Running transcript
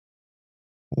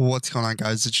What's going on,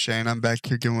 guys? It's Shane. I'm back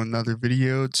here doing another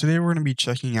video. Today we're going to be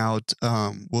checking out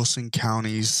Wilson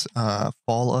County's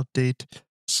fall update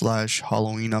slash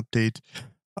Halloween update.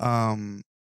 Um,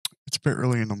 it's a bit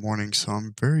early in the morning, so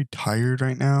I'm very tired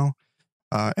right now.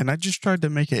 And I just tried to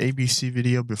make an ABC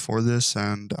video before this,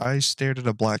 and I stared at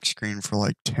a black screen for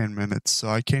like 10 minutes, so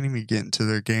I can't even get into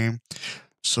their game.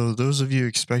 So those of you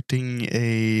expecting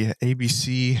a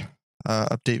ABC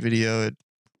update video, it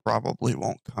probably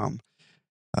won't come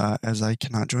as I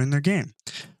cannot join their game.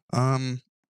 Um,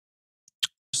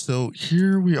 so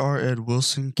here we are at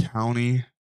Wilson County.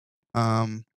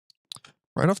 Um,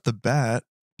 right off the bat,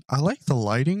 I like the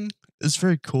lighting. It's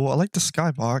very cool. I like the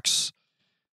skybox.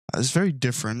 It's very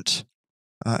different.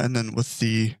 And then with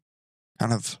the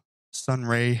kind of sun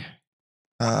ray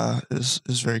is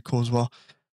very cool as well.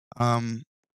 Um,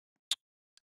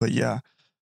 but yeah,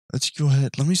 let's go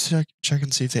ahead. Let me check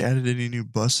and see if they added any new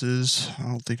buses. I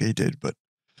don't think they did, but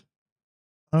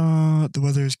the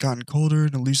weather has gotten colder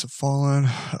and the leaves have fallen.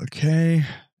 Okay.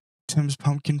 Tim's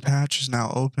pumpkin patch is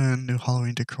now open. New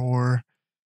Halloween decor.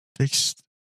 Fixed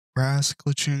grass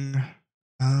glitching.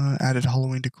 Added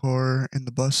Halloween decor in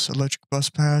the electric bus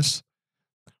pass.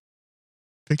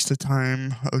 Fixed the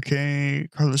time. Okay.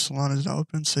 Carlos Salon is now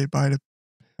open. Say bye to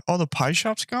all the pie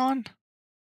shops gone.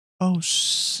 Oh,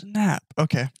 snap.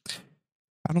 Okay.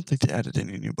 I don't think they added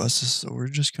any new buses, so we're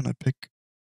just gonna pick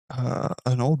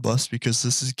an old bus because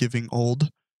this is giving old.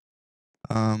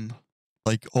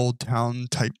 Like old town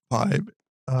type vibe.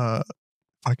 If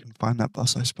I can find that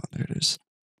bus I spun, there it is.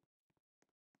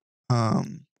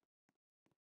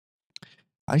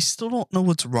 I still don't know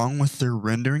what's wrong with their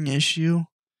rendering issue.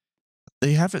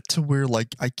 They have it to where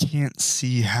like I can't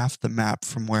see half the map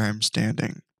from where I'm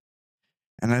standing.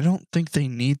 And I don't think they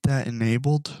need that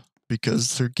enabled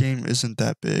because their game isn't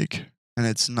that big and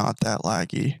it's not that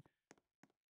laggy.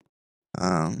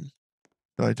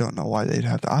 So I don't know why they'd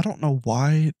have to. I don't know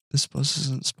why this bus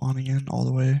isn't spawning in all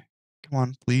the way. Come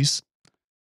on, please.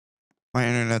 My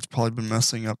internet's probably been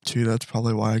messing up too. That's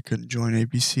probably why I couldn't join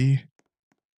ABC.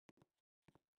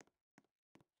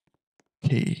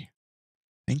 Okay.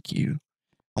 Thank you.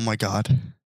 Oh my god.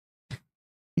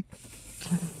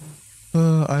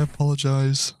 I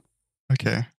apologize.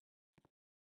 Okay.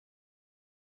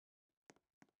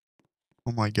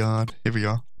 Oh my god. Here we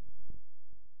go.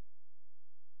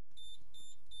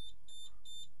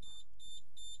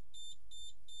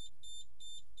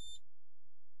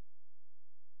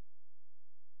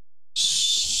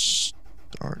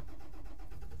 Start.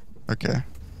 Okay.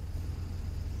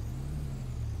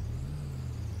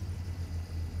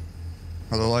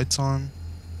 Are the lights on?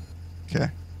 Okay.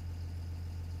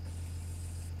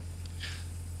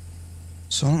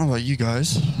 So I don't know about you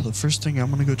guys. The first thing I'm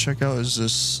gonna go check out is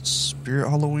this Spirit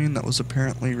Halloween that was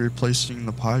apparently replacing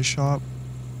the pie shop.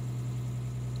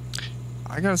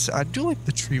 I gotta say, I do like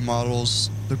the tree models.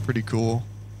 They're pretty cool.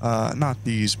 Not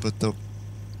these, but the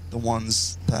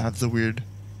ones that have the weird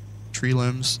tree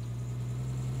limbs.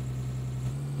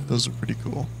 Those are pretty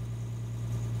cool.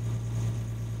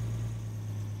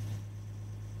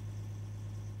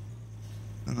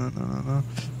 No.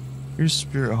 Here's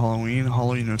Spirit Halloween.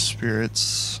 Halloween of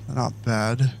Spirits. Not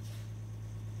bad.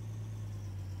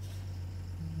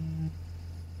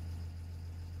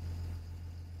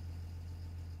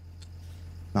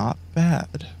 Not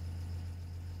bad.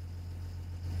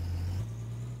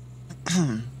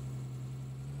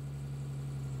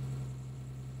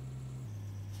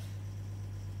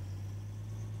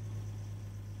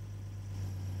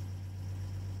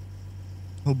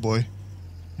 Oh boy.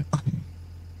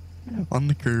 On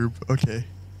the curb. Okay.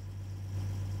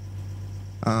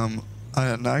 Now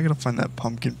I gotta find that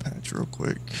pumpkin patch real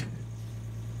quick.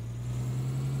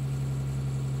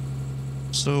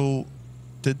 So,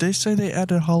 did they say they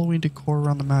added Halloween decor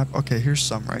around the map? Okay, here's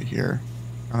some right here.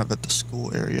 Kind of at the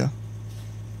school area.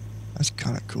 That's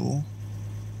kind of cool.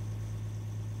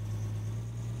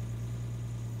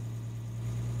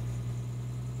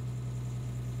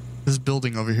 This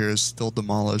building over here is still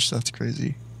demolished. That's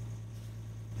crazy.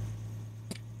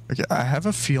 Okay, I have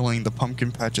a feeling the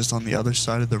pumpkin patch is on the other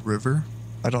side of the river.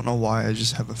 I don't know why, I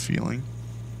just have a feeling.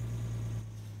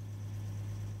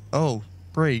 Oh,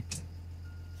 break.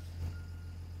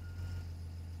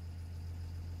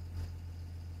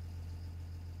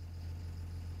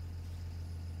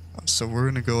 So we're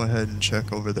gonna go ahead and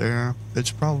check over there.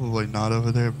 It's probably not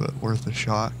over there, but worth a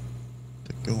shot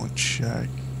to go and check.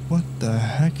 What the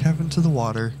heck happened to the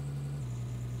water?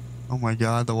 Oh my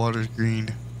god, the water's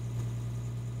green.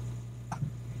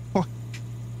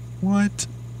 What?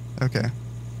 Okay.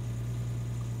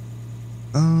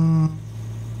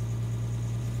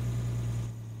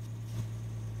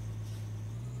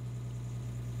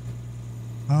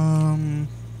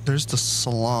 there's the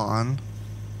salon.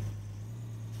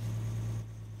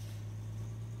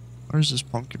 Where's this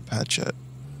pumpkin patch at?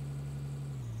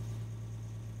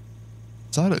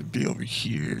 Thought it'd be over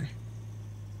here.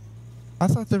 I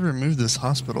thought they removed this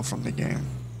hospital from the game.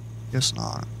 Guess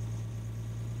not.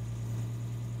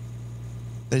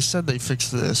 They said they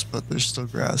fixed this, but there's still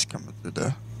grass coming through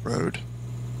the road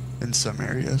in some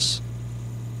areas.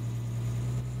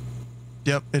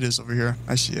 Yep, it is over here.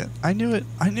 I see it. I knew it.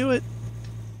 I knew it.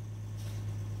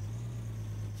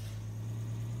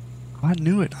 I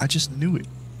knew it. I just knew it.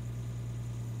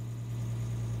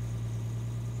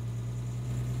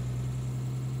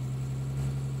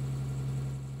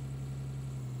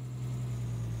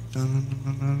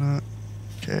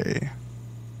 Okay.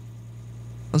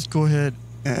 Let's go ahead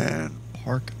and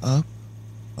park up.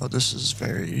 Oh, this is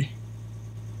very...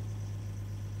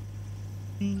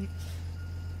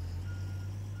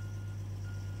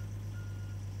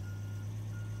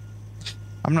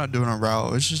 I'm not doing a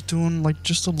route. It's just doing like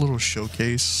just a little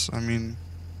showcase. I mean,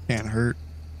 can't hurt.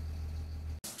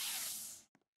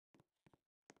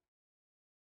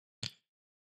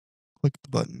 Click the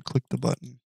button. Click the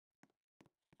button.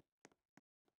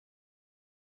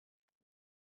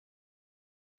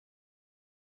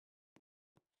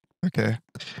 Okay.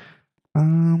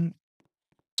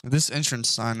 This entrance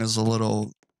sign is a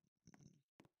little...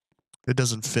 It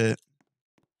doesn't fit.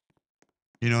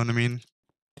 You know what I mean?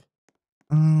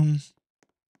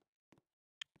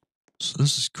 So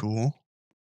this is cool.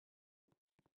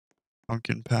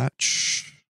 Pumpkin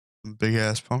patch. Big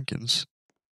ass pumpkins.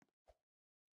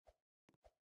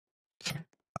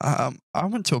 I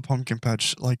went to a pumpkin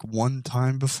patch like one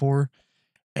time before,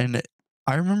 and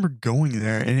I remember going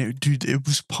there, and dude, it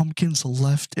was pumpkins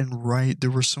left and right.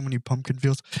 There were so many pumpkin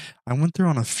fields. I went there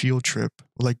on a field trip.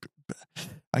 Like,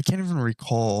 I can't even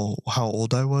recall how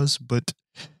old I was, but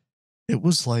it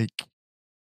was like,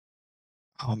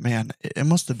 oh man, it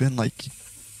must have been like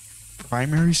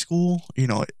primary school, you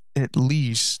know, at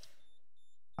least.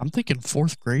 I'm thinking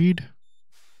 4th grade.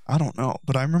 I don't know,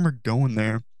 but I remember going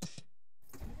there,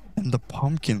 and the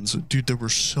pumpkins, dude, there were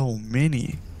so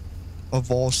many of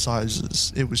all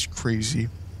sizes. It was crazy.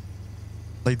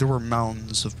 Like, there were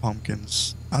mountains of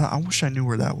pumpkins. I wish I knew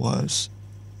where that was.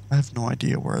 I have no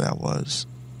idea where that was.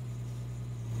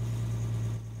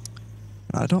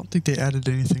 And I don't think they added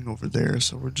anything over there,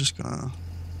 so we're just gonna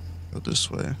go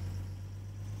this way.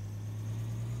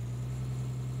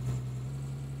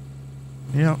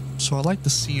 Yeah, so I like the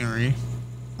scenery.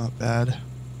 Not bad.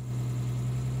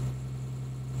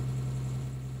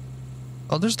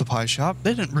 Oh, there's the pie shop.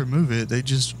 They didn't remove it, they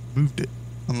just moved it.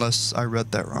 Unless I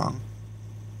read that wrong.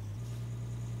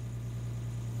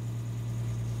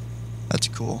 That's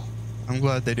cool. I'm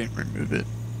glad they didn't remove it.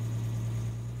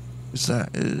 Because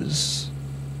that is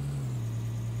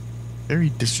very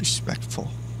disrespectful.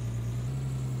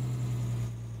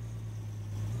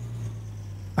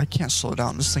 I can't slow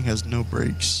down. This thing has no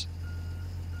brakes.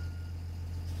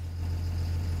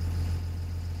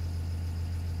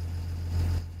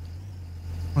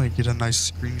 I'm gonna get a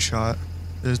nice screenshot.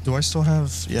 Do I still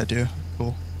have... Yeah, I do.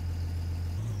 Cool.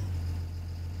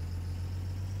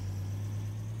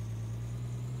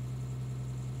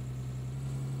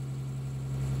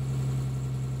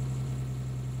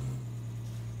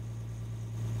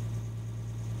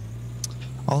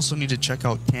 I also need to check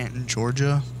out Canton,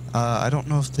 Georgia. I don't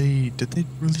know if did they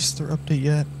release their update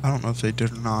yet? I don't know if they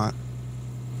did or not.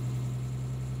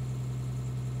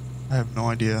 I have no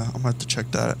idea. I'm gonna have to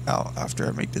check that out after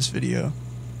I make this video.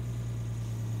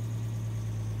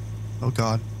 Oh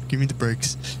god, give me the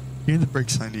brakes. Give me the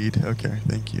brakes I need. Okay,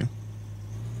 thank you.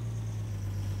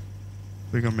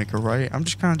 We're gonna make a right. I'm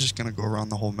just gonna go around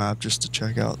the whole map just to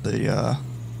check out the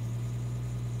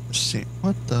scene.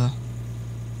 What the?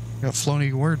 Got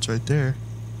floating words right there.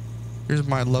 Here's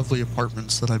my lovely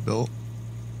apartments that I built.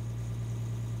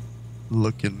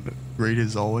 Looking great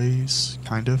as always,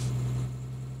 kind of.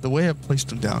 The way I placed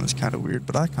them down is kind of weird,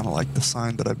 but I kind of like the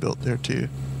sign that I built there too.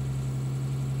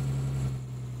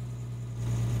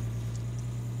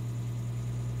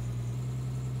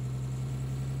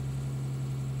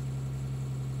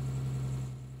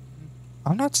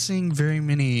 I'm not seeing very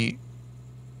many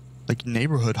like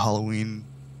neighborhood Halloween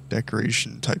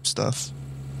decoration type stuff,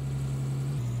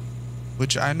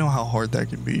 which I know how hard that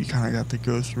can be. You kind of got to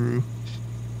go through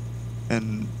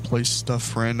and place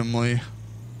stuff randomly.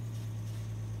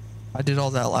 I did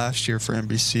all that last year for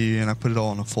NBC, and I put it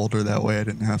all in a folder. That way I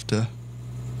didn't have to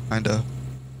kind of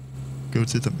go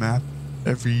through the map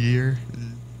every year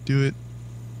and do it.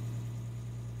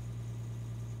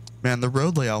 Man, the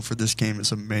road layout for this game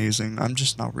is amazing. I'm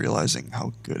just not realizing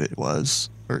how good it was,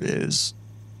 or is.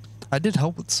 I did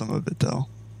help with some of it though,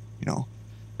 you know,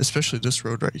 especially this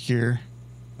road right here.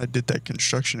 I did that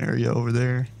construction area over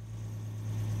there.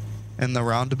 And the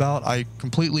roundabout, I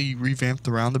completely revamped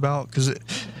the roundabout because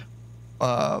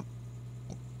uh,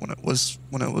 when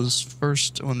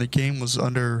the game was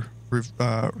under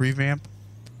revamp,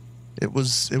 it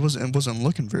wasn't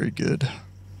looking very good.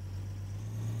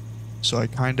 So I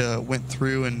kind of went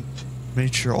through and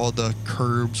made sure all the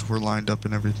curbs were lined up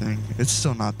and everything. It's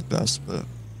still not the best, but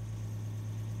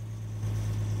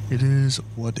it is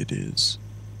what it is.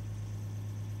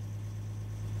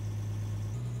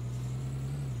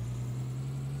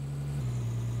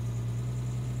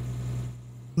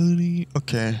 Buddy,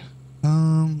 okay.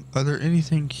 Are there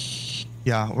anything?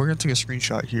 Yeah, we're gonna take a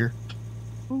screenshot here.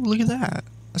 Oh, look at that.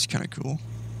 That's kind of cool.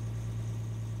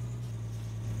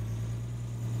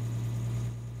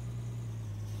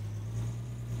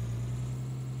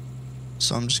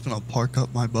 So I'm just gonna park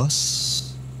up my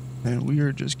bus, and we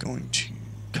are just going to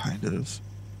kind of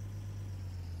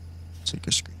take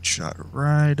a screenshot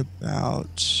right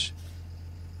about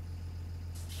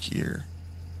here.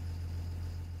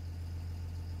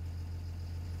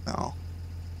 No.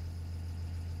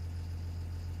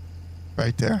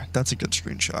 Right there. That's a good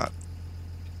screenshot.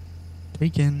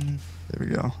 Taken. There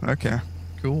we go. Okay.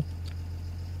 Cool.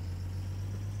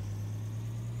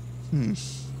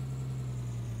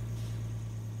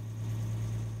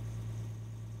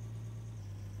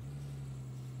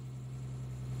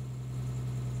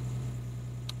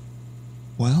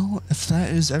 Well, if that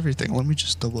is everything, let me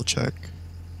just double check.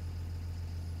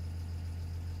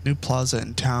 New plaza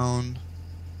in town.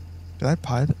 Did I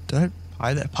pie that? Did I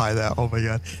pie that? Oh my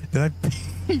god. Did I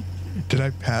did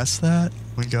I pass that? Oh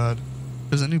my god.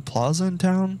 There's a new plaza in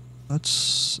town? I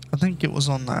think it was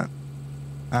on that.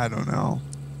 I don't know.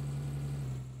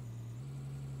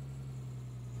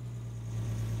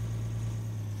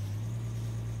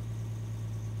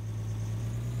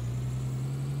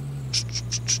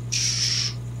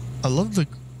 I love the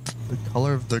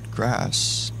color of the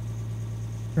grass.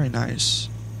 Very nice.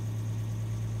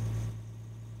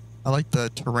 I like the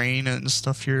terrain and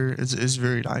stuff here. It's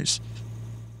very nice.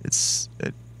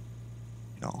 You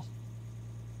know,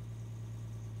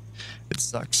 it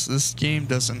sucks. This game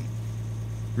doesn't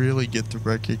really get the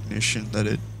recognition that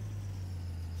it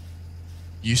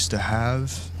used to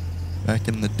have back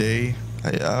in the day.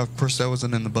 Of course, I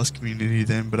wasn't in the bus community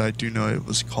then, but I do know it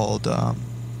was called what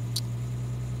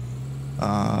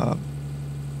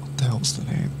the hell's the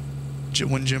name?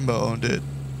 When Jimbo owned it.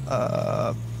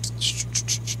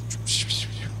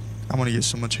 I'm gonna get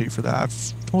so much hate for that. I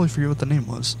totally forget what the name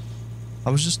was. I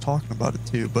was just talking about it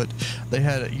too, but they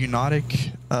had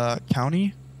Unitic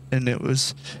County, and that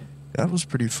was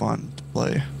pretty fun to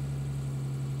play.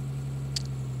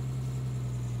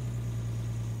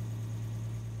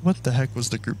 What the heck was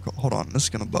the group called? Hold on, this is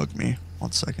gonna bug me.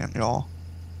 1 second, y'all.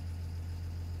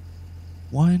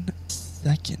 1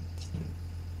 second.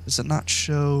 Does it not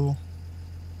show?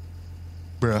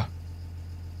 Bruh.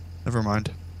 Never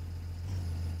mind.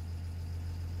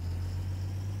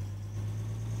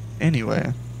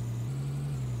 Anyway.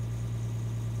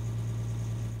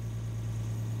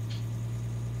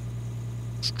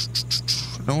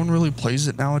 No one really plays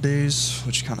it nowadays,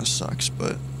 which kind of sucks,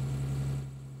 but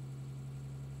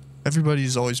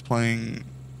everybody's always playing.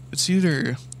 It's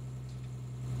either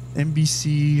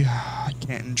NBC,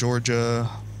 Canton, Georgia,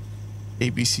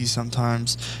 ABC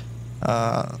sometimes.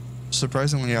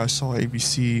 Surprisingly, I saw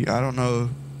ABC. I don't know.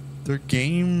 Their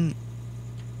game,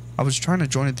 I was trying to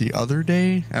join it the other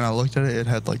day, and I looked at it. It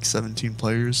had like 17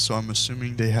 players, so I'm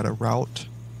assuming they had a route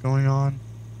going on.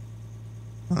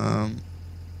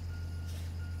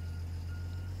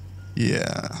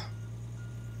 Yeah.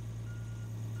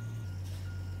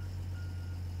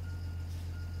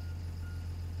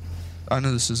 I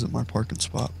know this isn't my parking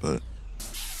spot, but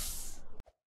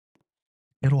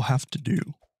it'll have to do.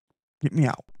 Get me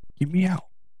out. Get me out.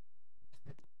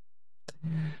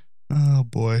 Oh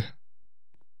boy.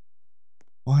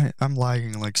 Why? I'm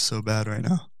lagging like so bad right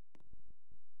now.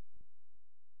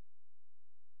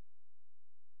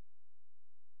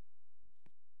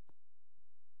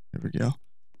 There we go.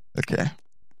 Okay.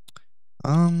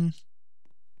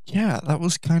 Yeah, that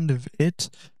was kind of it.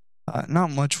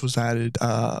 Not much was added,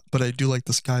 but I do like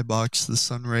the skybox, the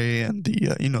sunray, and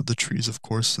the the trees, of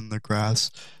course, and the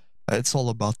grass. It's all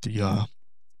about the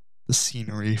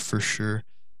scenery for sure.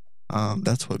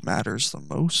 That's what matters the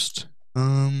most.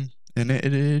 And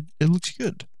it looks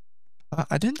good.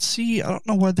 I didn't see. I don't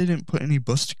know why they didn't put any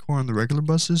bus decor on the regular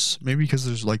buses. Maybe because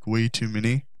there's like way too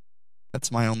many.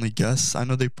 That's my only guess. I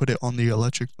know they put it on the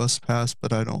electric bus pass,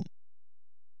 but I don't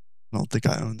think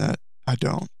I own that. I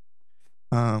don't.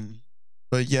 Um,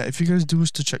 but yeah, if you guys do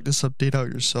wish to check this update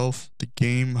out yourself, the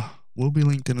game will be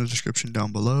linked in the description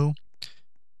down below.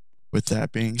 With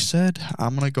that being said,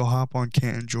 I'm gonna go hop on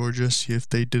Canton, Georgia, see if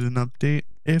they did an update.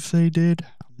 If they did,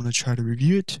 I'm gonna try to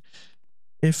review it.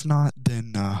 If not,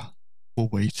 then we'll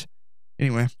wait.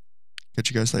 Anyway, catch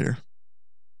you guys later.